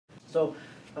So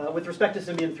with respect to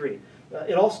Symbian 3,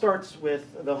 it all starts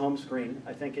with the home screen.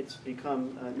 I think it's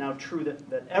become now true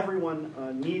that everyone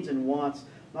needs and wants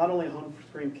not only a home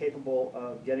screen capable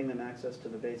of getting them access to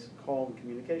the basic call and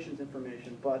communications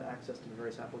information, but access to the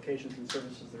various applications and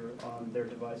services that are on their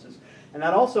devices. And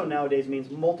that also nowadays means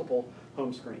multiple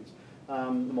home screens.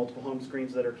 Multiple home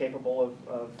screens that are capable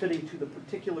of fitting to the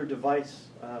particular device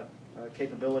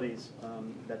capabilities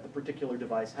that the particular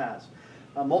device has.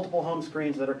 Multiple home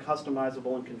screens that are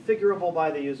customizable and configurable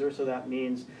by the user, so that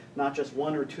means not just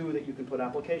one or two that you can put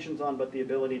applications on, but the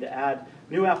ability to add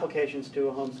new applications to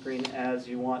a home screen as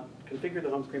you want, configure the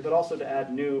home screen, but also to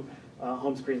add new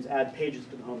home screens, add pages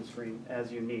to the home screen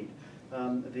as you need.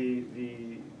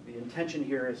 The intention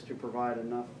here is to provide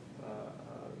enough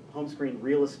home screen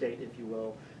real estate, if you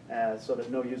will, so that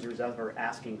no user is ever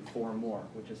asking for more,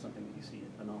 which is something that you see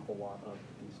an awful lot of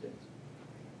these days.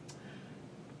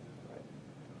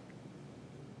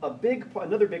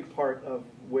 Another big part of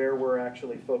where we're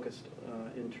actually focused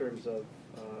in terms of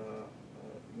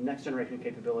next generation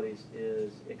capabilities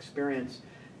is experience,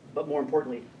 but more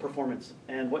importantly, performance.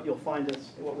 And what you'll find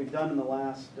is, what we've done in the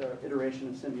last iteration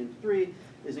of Symbian 3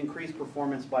 is increase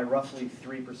performance by roughly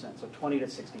 3%, so 20 to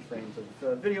 60 frames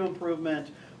of video improvement.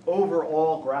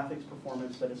 Overall graphics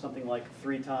performance that is something like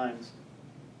 3 times.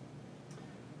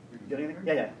 You getting anything?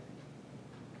 Yeah.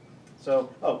 So,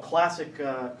 classic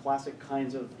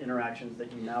kinds of interactions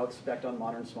that you now expect on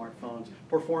modern smartphones,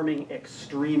 performing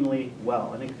extremely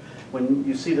well. I think when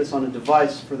you see this on a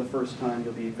device for the first time,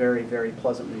 you'll be very, very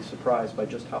pleasantly surprised by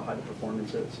just how high the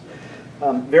performance is.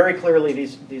 Very clearly,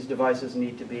 these devices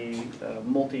need to be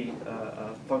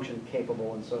multi-function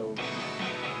capable, and so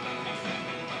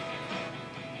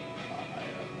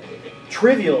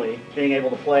trivially being able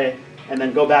to play and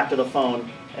then go back to the phone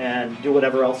and do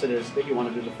whatever else it is that you want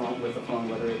to do with the phone,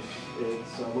 whether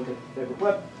it's look at favorite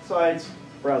websites,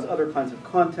 browse other kinds of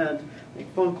content, make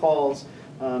phone calls,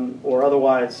 or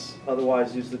otherwise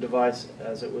use the device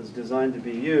as it was designed to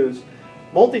be used.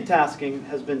 Multitasking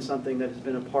has been something that has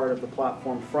been a part of the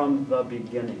platform from the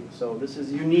beginning. So this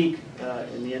is unique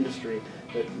in the industry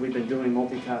that we've been doing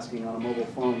multitasking on a mobile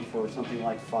phone for something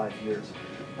like 5 years.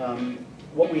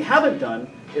 What we haven't done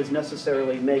is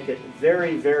necessarily make it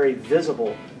very, very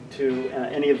visible to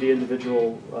any of the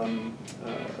individual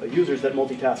users that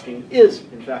multitasking is,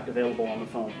 in fact, available on the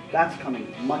phone. That's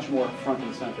coming much more front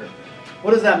and center.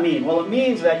 What does that mean? Well, it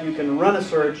means that you can run a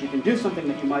search, you can do something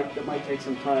that might take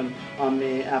some time on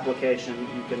the application,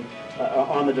 you can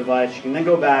on the device, you can then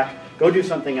go back, go do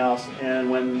something else, and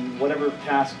when whatever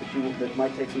task that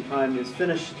might take some time is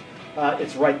finished,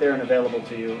 it's right there and available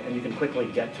to you, and you can quickly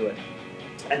get to it.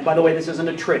 And by the way, this isn't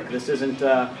a trick. This isn't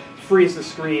freeze the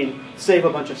screen, save a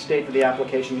bunch of state for the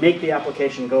application, make the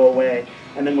application go away,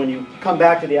 and then when you come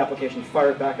back to the application, fire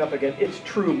it back up again. It's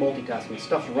true multitasking.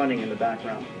 Stuff's running in the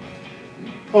background.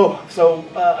 So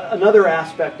another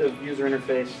aspect of user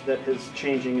interface that is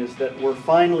changing is that we're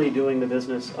finally doing the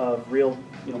business of real,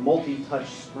 multi-touch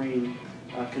screen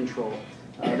control.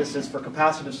 This is for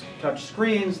capacitive touch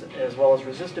screens as well as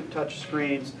resistive touch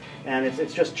screens, and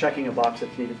it's just checking a box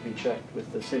that's needed to be checked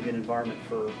with the Symbian environment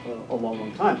for a long,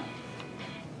 long time.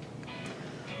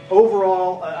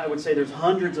 Overall, I would say there's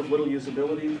hundreds of little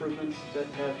usability improvements that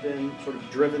have been sort of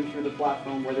driven through the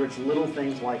platform, whether it's little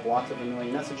things like lots of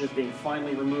annoying messages being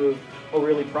finally removed, or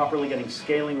really properly getting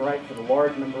scaling right for the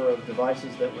large number of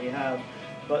devices that we have.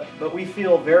 But we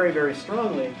feel very, very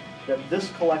strongly that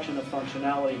this collection of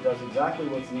functionality does exactly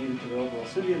what's needed to the overall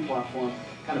Symbian platform,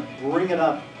 kind of bring it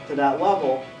up to that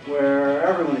level where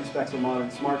everyone expects a modern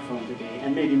smartphone to be,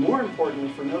 and maybe more importantly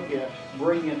for Nokia,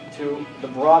 bring it to the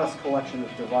broadest collection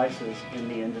of devices in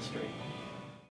the industry.